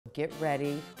Get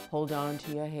ready, hold on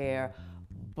to your hair,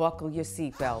 buckle your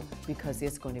seatbelt, because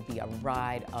it's going to be a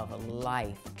ride of a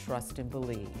life, trust and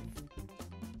believe.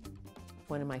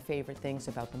 One of my favorite things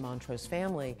about the Montross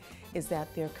family is that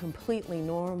they're completely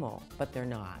normal, but they're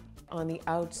not. On the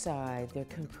outside, they're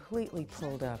completely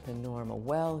pulled up and normal,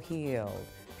 well-heeled,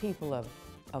 people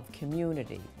of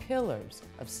community, pillars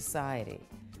of society.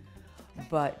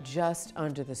 But just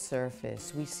under the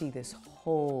surface, we see this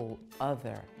whole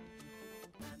other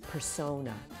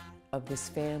persona of this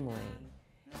family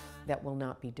that will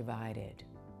not be divided.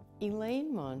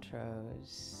 Elaine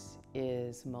Montross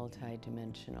is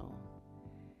multidimensional.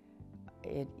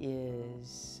 It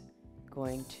is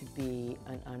going to be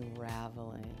an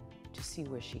unraveling to see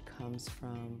where she comes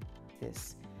from,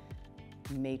 this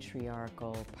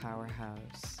matriarchal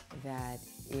powerhouse that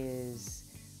is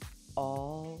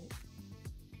all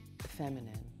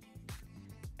feminine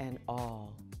and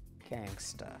all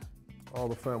gangsta. All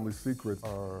the family secrets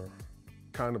are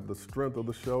kind of the strength of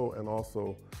the show, and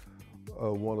also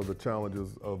one of the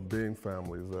challenges of being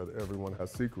family is that everyone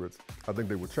has secrets. I think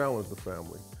they will challenge the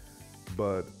family,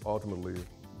 but ultimately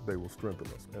they will strengthen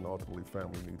us, and ultimately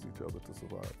family needs each other to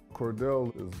survive.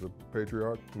 Cordell is the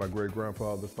patriarch. My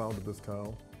great-grandfather founded this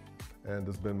town, and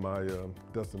it's been my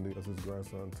destiny as his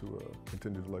grandson to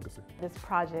continue the legacy. This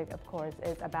project, of course,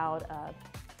 is about a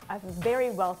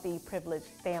very wealthy, privileged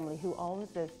family who owns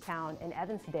this town in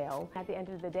Evansdale. At the end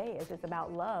of the day, it's just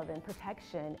about love and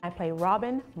protection. I play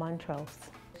Robin Montross.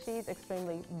 She's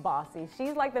extremely bossy.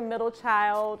 She's like the middle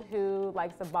child who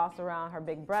likes to boss around her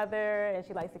big brother, and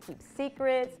she likes to keep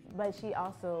secrets, but she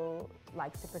also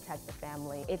likes to protect the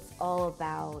family. It's all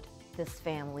about this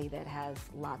family that has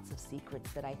lots of secrets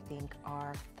that I think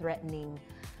are threatening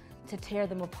to tear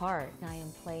them apart. I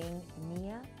am playing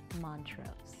Mia Montross.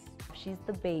 She's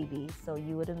the baby, so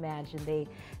you would imagine they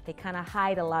kind of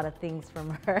hide a lot of things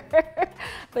from her,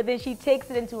 but then she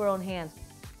takes it into her own hands.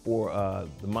 For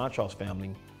the Montross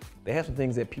family, they have some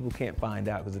things that people can't find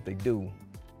out, because if they do,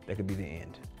 that could be the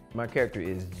end. My character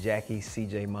is Jackie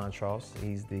C.J. Montross.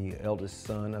 He's the eldest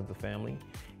son of the family,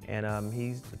 and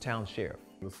he's the town sheriff.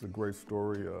 This is a great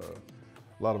story, a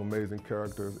lot of amazing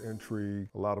characters, intrigue,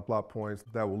 a lot of plot points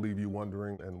that will leave you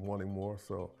wondering and wanting more.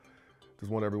 So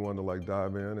just want everyone to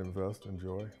dive in, invest,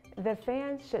 enjoy. The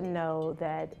fans should know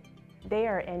that they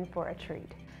are in for a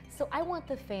treat. So I want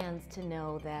the fans to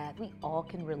know that we all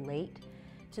can relate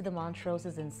to the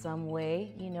Montrosses in some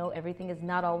way. You know, everything is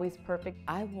not always perfect.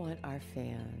 I want our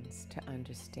fans to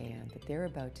understand that they're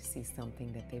about to see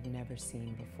something that they've never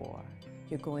seen before.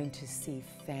 You're going to see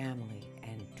family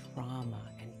and drama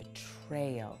and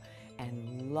betrayal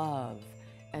and love,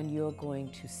 and you're going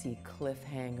to see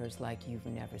cliffhangers like you've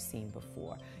never seen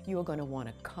before. You're going to want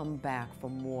to come back for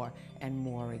more and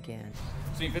more again.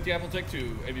 Scene 50, Apple, take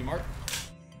 2. AV Mark.